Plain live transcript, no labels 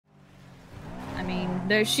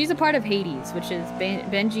She's a part of Hades, which is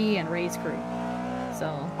Benji and Ray's crew.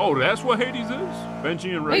 So. Oh, that's what Hades is?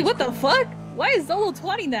 Benji and Ray's Wait, what the fuck? Why is Zolo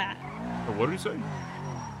 20 that? What did he say?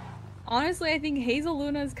 Honestly, I think Hazel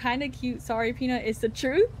Luna's kind of cute. Sorry, Peanut. It's the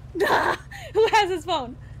truth. Who has his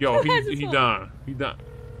phone? Yo, he done. He done.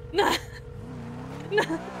 Nah.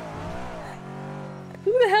 Nah.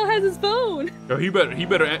 Who the hell has his phone? Yo, you better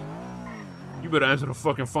answer the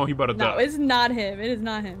fucking phone. He better die. No, it's not him. It is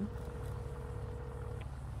not him.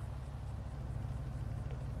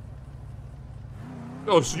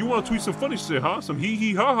 Oh, so you want to tweet some funny shit, huh? Some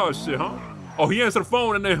hee-hee-ha-ha shit, huh? Oh, he answered the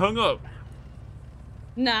phone and then hung up.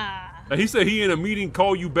 Nah. And he said he in a meeting,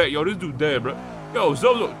 call you back. Yo, this dude dead, bro. Yo,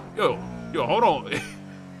 Zolo, yo, hold on.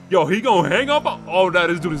 Yo, he gonna hang up? Oh, nah,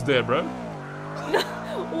 this dude is dead, bro.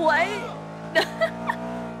 What?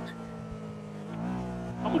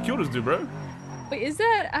 I'm gonna kill this dude, bro. Wait, is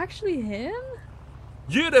that actually him?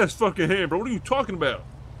 Yeah, that's fucking him, bro. What are you talking about?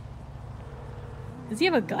 Does he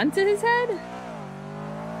have a gun to his head?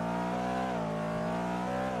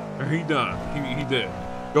 And he done. He dead.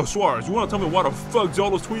 Yo, Suarez, you wanna tell me why the fuck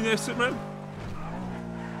Zolo's tweeting that shit, man?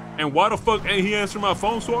 And why the fuck ain't he answering my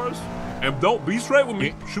phone, Suarez? And don't be straight with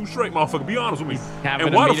me. Shoot straight, motherfucker. Be honest with me.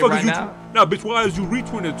 And why the fuck is you? Nah, bitch, why is you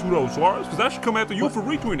retweeting it too, though, Suarez? Because I should come after you for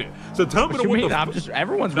retweeting it. So tell me what the fuck.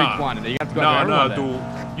 Everyone's retweeting it. You have to go after everyone.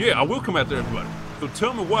 Nah, dude. Yeah, I will come after everybody. So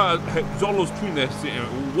tell me why Zolo's tweeting that shit.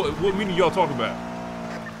 And what meeting y'all talking about?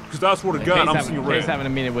 Because I swear to God, I'm seeing red. He's having a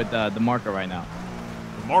meeting with the marker right now.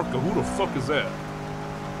 The marker? Who the fuck is that?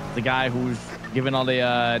 The guy who's giving all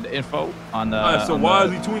the info on the. So why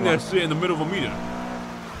is he tweeting that shit in the middle of a meeting?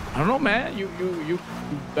 I don't know, man. You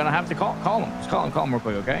gonna have to call him. Just call him real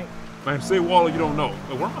quick, okay? Man, say Waller, you don't know.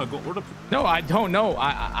 Where am I going? Where the? No, I don't know.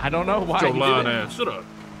 I don't know why. Your lying ass. Shut up.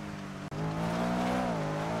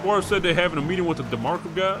 Or said they're having a meeting with the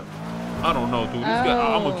DeMarco guy. I don't know, dude. This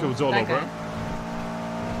guy, I'm gonna kill Zolo, bro.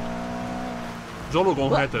 Zolo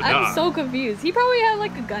gonna have to die. I'm so confused. He probably had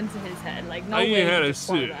like a gun to his head. Like no way. He ain't had that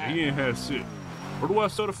shit. He ain't had shit. Where do I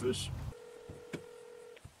sell the fish?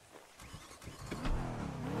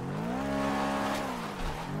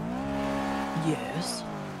 Yes.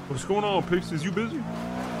 What's going on, Pixies? You busy?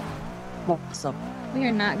 What's up? We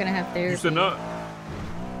are not gonna have therapy. You said not?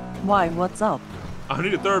 Why? What's up? I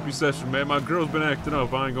need a therapy session, man. My girl's been acting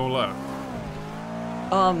up. I ain't gonna lie.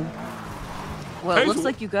 Well, it looks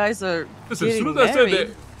like you guys are Listen, as soon as I said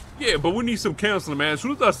that, yeah, but we need some counseling, man. As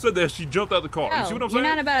soon as I said that, she jumped out the car. You see what I'm saying?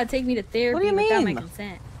 You're not about to take me to therapy what do you without mean? my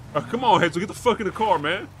consent. Come on, Hazel, get the fuck in the car,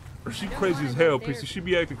 man. Or she crazy as hell, Pixie. She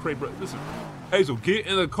be acting crazy, bro. Listen, Hazel, get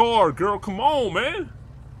in the car, girl. Come on, man.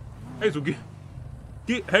 Hazel, get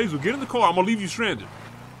in the car. I'm gonna leave you stranded.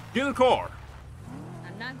 Get in the car.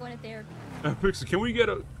 I'm not going to therapy. Pixie, can we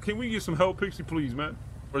get some help, Pixie, please, man?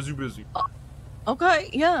 Or is you busy? Okay,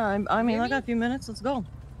 yeah. I mean, I got a few minutes. Let's go.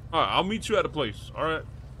 All right, I'll meet you at a place. All right.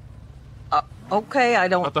 Okay, I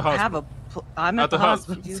don't have a. I'm at the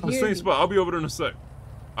hospital. The same spot. I'll be over there in a sec.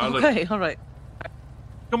 Okay, all right.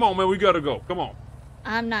 Come on, man. We gotta go. Come on.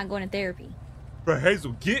 I'm not going to therapy. Bro,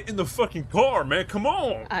 Hazel, get in the fucking car, man. Come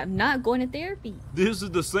on. I'm not going to therapy. This is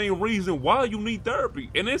the same reason why you need therapy.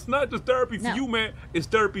 And it's not just therapy for you, man. It's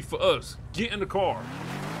therapy for us. Get in the car.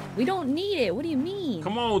 We don't need it. What do you mean?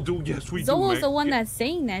 Come on, dude. Yes, we do, Zolo's man. the one that's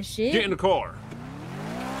saying that shit. Get in the car.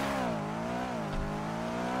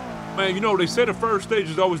 Man, you know, they say the first stage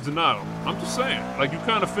is always denial. I'm just saying. Like, you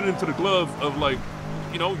kind of fit into the glove of, like,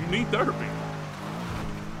 you know, you need therapy.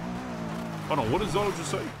 Hold on, what did Zolo just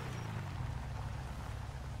say?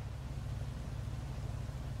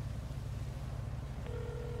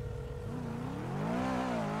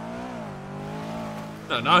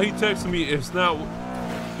 Now he texting me, it's not,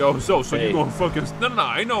 yo, so hey. You gonna fucking,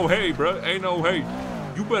 no, ain't no hey, bro, ain't no hey.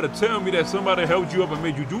 You better tell me that somebody held you up and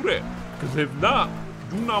made you do that. Cause if not,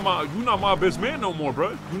 you not my best man no more,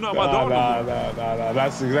 bro. You not my dog no more. Nah,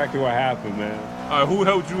 that's exactly what happened, man. All right, who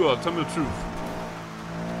held you up? Tell me the truth.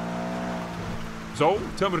 So,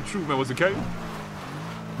 tell me the truth, man. Was it Kay?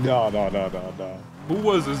 No. Who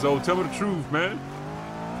was it, Zoe? Tell me the truth, man.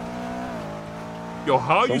 Yo,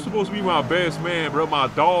 how you supposed to be my best man, bro? My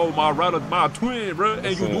dog, my rider, my twin, bro?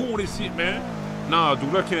 And you doing this shit, man? Nah,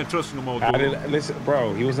 dude, I can't trust you no more, dude. Listen,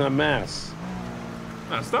 bro, he was in a mask.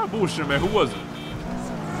 Nah, stop bullshit, man. Who was it?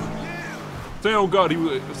 Say on God,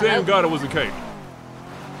 say on God it was a K.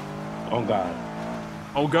 On God.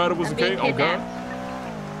 On God it was a K? On God?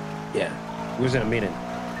 Yeah. We was in a meeting.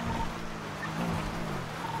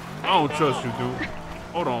 I don't trust you, dude.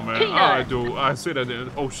 Hold on, man. All right, dude. I said that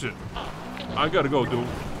then. Oh, shit. I gotta go, dude.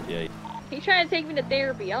 Yeah. He's trying to take me to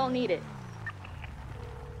therapy. I don't need it.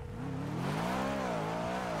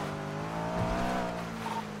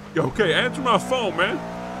 Yo, okay, answer my phone, man.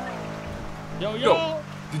 Yo,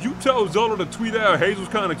 did you tell Zola to tweet out Hazel's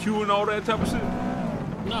kind of cute and all that type of shit?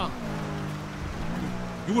 No.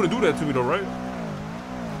 You wouldn't do that to me though, right?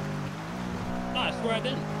 No, I swear I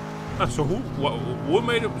didn't. So what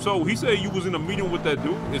made him? So he said you was in a meeting with that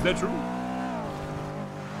dude. Is that true?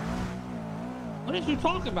 What are you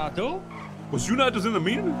talking about, dude? Was you not just in the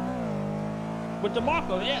meeting? With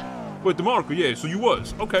DeMarco, yeah. With DeMarco, yeah. So you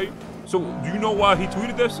was. Okay. So do you know why he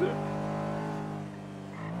tweeted that shit?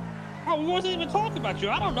 Bro, we wasn't even talking about you.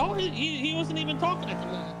 I don't know. He wasn't even talking at the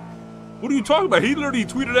moment. What are you talking about? He literally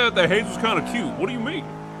tweeted out that Hazel's kind of cute. What do you mean?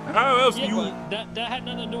 How else do you? But that had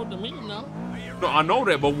nothing to do with the meeting, though. No, I know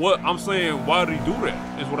that, but what I'm saying, why did he do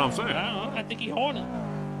that? Is what I'm saying. I don't know. I think he horny.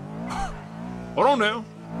 Hold on now.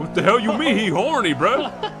 What the hell you mean he horny,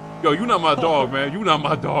 bro? Yo, you not my dog, man. You not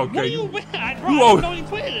my dog, What K. do you mean? I You always, know he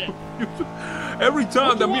tweeted it. every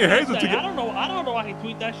time that me and Hazel together. I don't know why he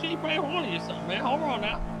tweeted that shit. He probably horny or something, man. Hold on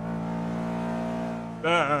now.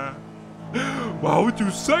 Why would you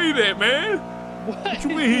say that, man? What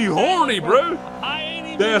you mean he horny, bro? I ain't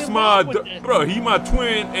even. That's my bro. He my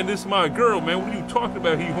twin, and this my girl, man. What are you talking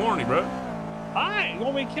about? He horny, bro. Alright, you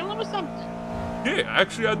want me to kill him or something? Yeah,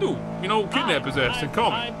 actually I do. You know, kidnap his ass and call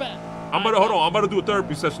me. I bet. I'm about to hold on. I'm about to do a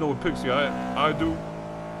therapy session with Pixie. I do.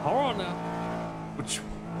 Hold on now. What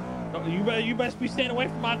You better be staying away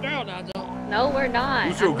from my girl now, Joe. No, we're not.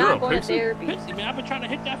 Who's your I'm girl, not going Pixie? to therapy. Pixie, man, I've been trying to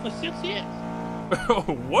hit that for 6 years.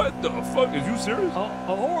 What the fuck? Is you serious?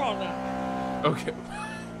 Hold on now. Okay.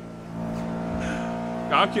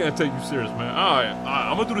 I can't take you serious, man. All right.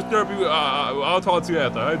 I'm gonna do this therapy. I'll talk to you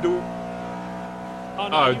after. I do. Oh,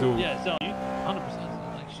 no, I do. Yeah, so you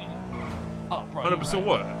 100% like she. Oh, bro. 100%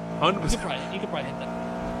 what? 100%. You could probably hit that.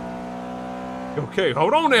 Okay,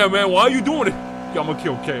 hold on there, man. Why are you doing it? Yo, I'm gonna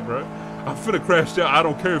kill K, bro. I'm finna crash out. I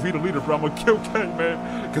don't care if he the leader, bro. I'm gonna kill K,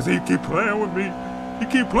 man. Cause he keep playing with me. He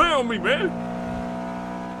keep playing with me, man.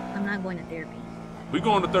 I'm not going to therapy. We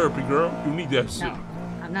going to therapy, girl. You need that shit. No,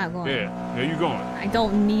 I'm not going. Yeah, you going. I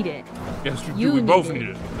don't need it. Yes, you do. We both need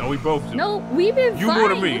it. No, we both do. No, we've been you fine. more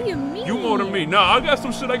than me. What do you mean? You more than me. Nah, I got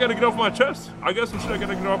some shit I gotta get off my chest. I'll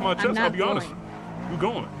be honest. You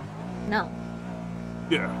going. No.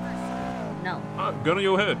 Yeah. No. Gun on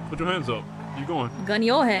your head. Put your hands up. You going. Gun to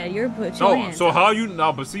your head. You're put your hands so up. how you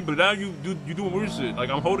now? But now you doing weird shit. Like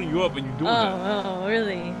I'm holding you up and you doing that. Oh,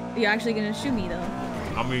 really? You're actually gonna shoot me though?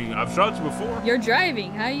 I mean, I've shot you before. You're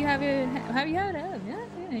driving. How you have it? How you had it up?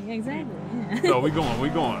 Yeah, exactly. Yeah. No, we going.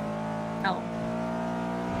 Oh.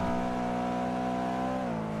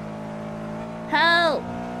 Help!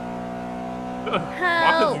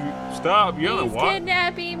 Why did you stop yelling? He's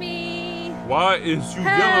kidnapping me. Why is you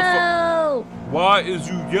Help! yelling? Why is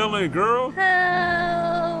you yelling, girl?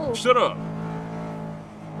 Help! Shut up.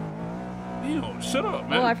 Shut up,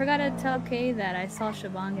 man. Oh, I forgot to tell Kay that I saw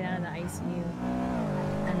Siobhan get out of the ICU.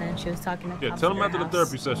 And then she was talking to Yeah, tell him after the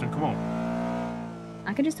therapy session. Come on.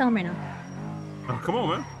 I could just tell him right now. Oh, come on,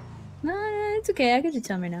 man. No, it's okay. I could just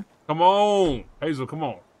tell him right now. Come on. Hazel, come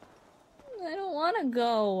on. I don't want to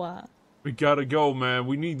go. We gotta go, man.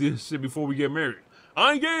 We need this shit before we get married.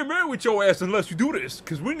 I ain't getting married with your ass unless you do this,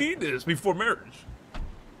 because we need this before marriage.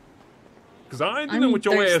 Because I ain't dealing with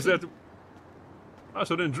your ass after... I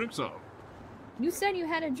so then drink some. You said you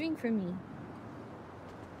had a drink for me.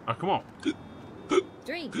 Come on.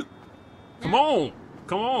 Drink. Come on.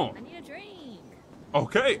 Come on. I need a drink.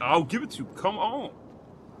 Okay, I'll give it to you. Come on.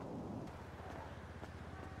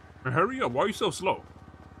 Man, hurry up. Why are you so slow?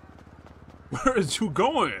 Where is you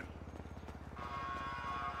going?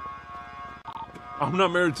 I'm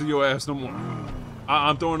not married to your ass no more.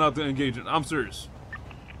 I'm throwing out the engagement. I'm serious.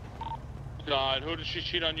 God, who did she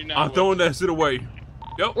cheat on you now? I'm throwing that shit away.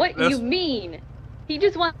 Yep. What do you mean? He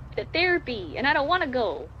just wants the therapy, and I don't want to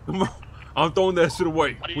go. Come on. I'm throwing that shit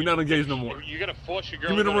away. We're not engaged no more. You're gonna force your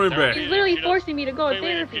girl. Give me the ring back. He's literally forcing me to go to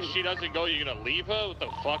therapy. If she doesn't go, you're gonna leave her? What the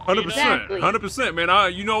fuck? 100%. 100%,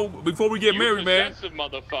 man. You know, before we get married, man. You possessive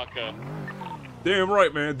motherfucker. Damn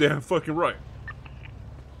right, man. Damn fucking right.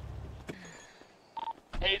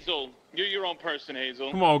 Hazel, you're your own person,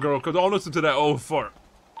 Hazel. Come on, girl, because don't listen to that old fart.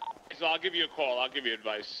 Hazel, I'll give you a call. I'll give you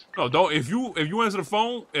advice. No, don't. If you answer the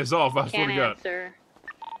phone, it's off. I swear to God. Answer.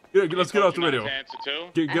 Yeah, let's get off the radio. I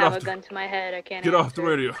have a gun to my head. I can't. Get off the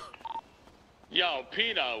radio. Yo,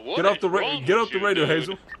 Pina, what? Get off the radio. Get off the radio,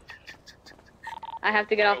 Hazel. I have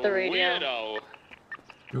to get off the radio. Weirdo.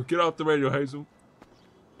 Yo, get off the radio, Hazel.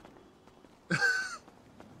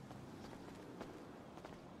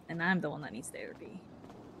 And I'm the one that needs therapy.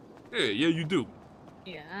 Yeah, you do.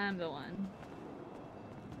 Yeah, I'm the one.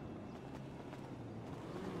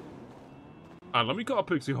 Let me call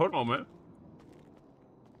Pixie. Hold on, man.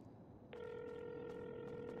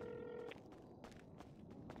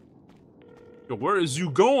 Yo, where is you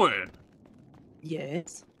going?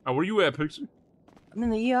 Yes. Where you at, Pixie? I'm in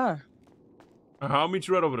the ER. I'll meet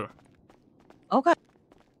you right over there. Okay.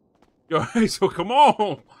 Yo, Hazel, come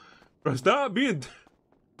on. Bro, stop being...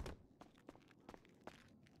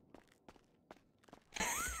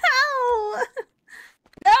 Ow!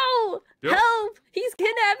 No! Yep. Help! He's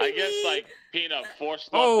kidnapping me! I guess, like, Peanut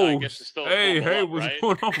forced love, I guess it's still hey, up, what's right?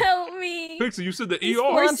 going on? Help me! Pixie, you said the He's ER.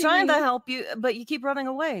 Well, I'm trying me. to help you, but you keep running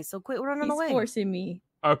away. So quit running He's away. forcing me.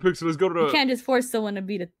 All right, Pixie, let's go to the... You can't just force someone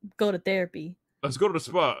to go to therapy. Let's go to the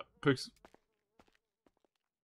spot, Pixie.